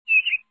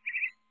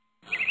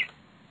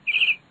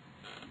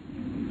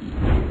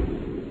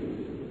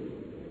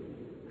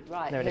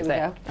Right, there it here is we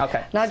there. go.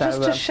 Okay. Now, so,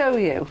 just to show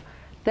you,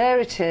 there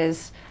it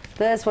is.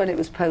 There's when it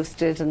was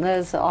posted, and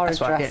there's our that's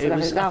right, address. yeah, it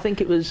was, now, I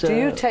think it was. do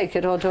you take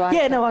it, or do I?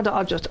 Yeah, no,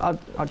 I'll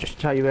just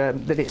tell you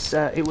that it's.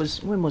 It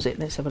was, when was it?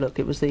 Let's have a look.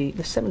 It was the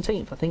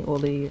 17th, I think, or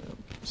the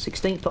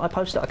 16th that I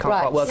posted. I can't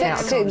quite work out.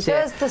 16th.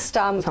 There's the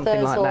stamp. Something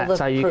there's like all that, the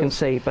so you proof. can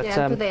see.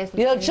 But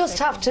You'll just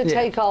have to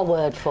take our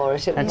word for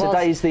it. And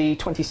today's the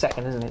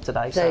 22nd, isn't it?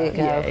 Today. There you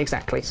go. Yeah,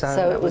 exactly.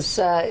 So it was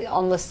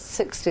on the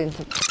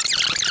 16th.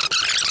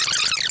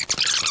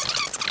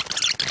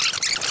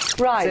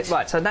 Right.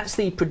 Right, so that's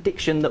the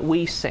prediction that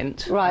we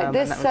sent. Right,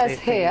 this says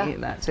here,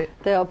 that's it.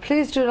 They are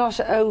please do not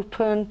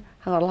open.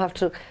 Hang on, I'll have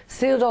to.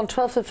 Sealed on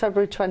 12th of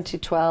February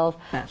 2012.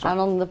 That's right. And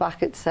on the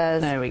back it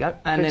says. There we go.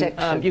 And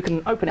then you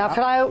can open it up. Now,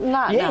 can I open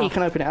that? Yeah, now? you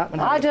can open it up.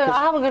 I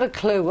haven't got a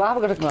clue. I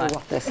haven't got a clue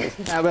what this is.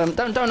 Now,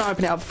 don't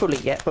open it up fully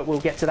yet, but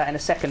we'll get to that in a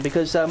second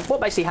because what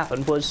basically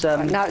happened was.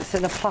 Right, now it's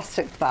in a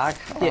plastic bag.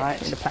 Yeah,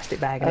 in a plastic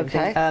bag. And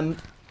okay. everything.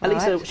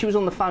 Elisa, she was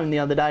on the phone the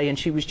other day and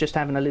she was just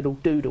having a little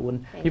doodle,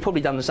 and you've probably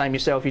done the same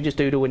yourself. You just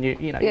doodle when you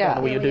don't know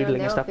what you're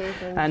doodling and stuff.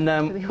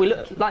 And we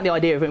liked the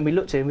idea of it, and we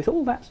looked at it and we thought,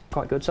 oh, that's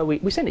quite good. So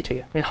we sent it to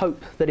you in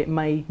hope that it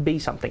may be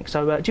something.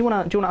 So do you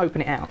want to open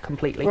it out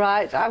completely?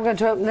 Right, I'm going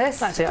to open this.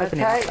 That's it. Open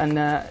it up. And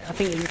I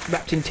think it's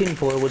wrapped in tin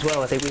foil as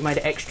well. I think we made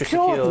it extra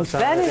secure. So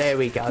there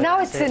we go.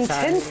 Now it's in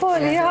tin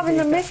foil. You're having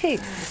the Mickey.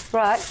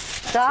 Right,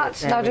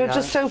 that. Now do I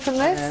just open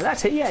this?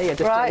 That's it. Yeah.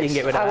 Just right, you can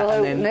get rid of I will that,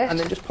 open it. and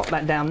then just pop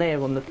that down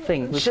there on the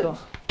thing.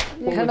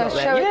 Can I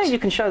show it? Yeah, you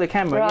can show the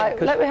camera. Right,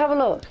 yeah, let me have a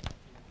look.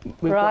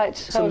 We've got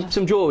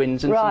some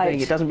drawings and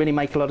something. It doesn't really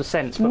make a lot of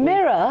sense. But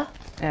Mirror.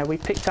 We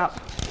picked up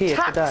here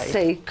Taxi,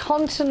 today.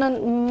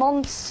 Continent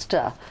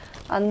Monster,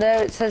 and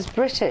there it says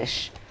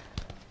British.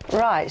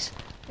 Right.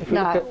 If we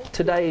look at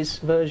today's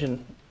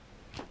version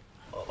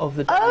of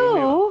the Daily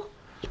Mirror.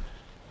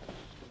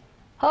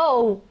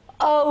 Oh,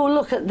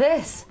 look at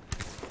this.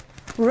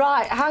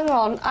 Right, hang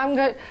on. I'm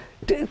going.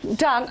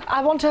 Dan,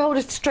 I want to hold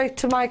it straight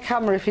to my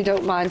camera if you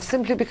don't mind,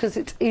 simply because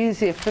it's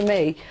easier for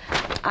me.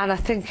 And I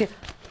think...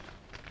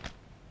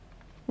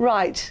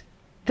 Right,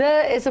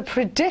 there is a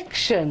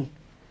prediction.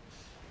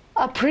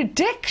 A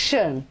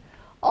prediction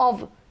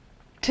of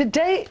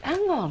today...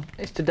 Hang on.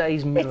 It's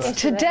today's Mirror. It's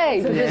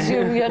today, because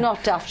you're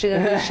not daft, you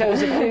know, these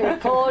shows are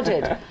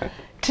pre-recorded.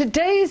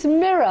 Today's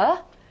Mirror,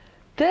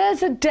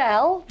 there's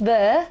Adele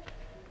there.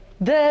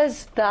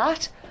 There's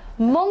that.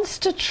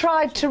 Monster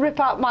tried to rip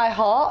out my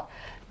heart.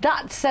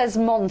 That says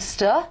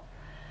Monster.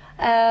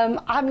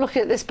 I'm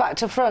looking at this back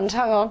to front,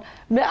 hang on.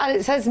 And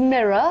it says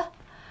Mirror.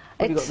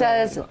 It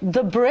says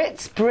the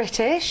Brits,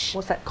 British.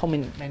 What's that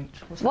comment meant?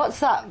 What's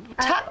that?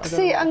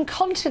 Taxi and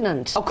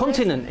Continent. Oh,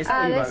 Continent. Is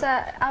that there's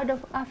out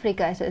of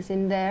Africa, it says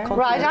in there.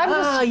 Right, I'm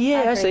just...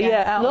 yeah, so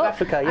out of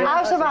Africa, yeah.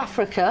 Out of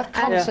Africa,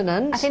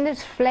 Continent. I think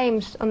there's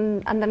flames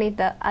underneath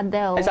the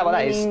Adele. Is that what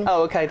that is?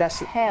 Oh, okay, that's...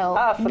 Hell.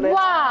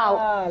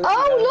 Wow!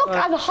 Oh, look,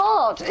 and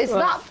heart is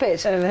that bit. It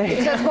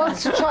says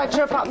Monster tried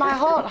to rip out my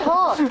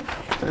heart.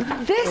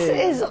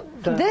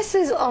 This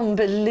is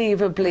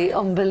unbelievably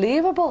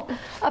unbelievable.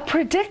 A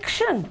prediction.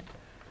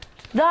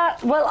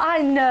 That, well,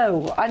 I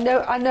know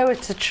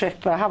it's a trick,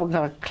 but I haven't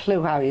got a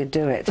clue how you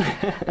do it.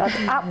 That's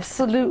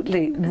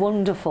absolutely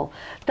wonderful.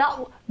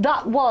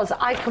 That was,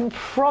 I can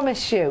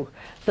promise you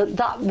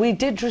that we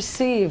did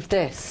receive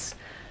this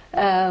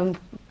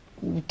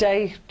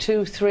day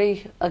 2,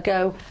 3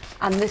 ago,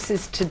 and this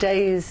is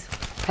today's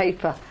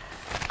paper.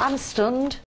 I'm stunned.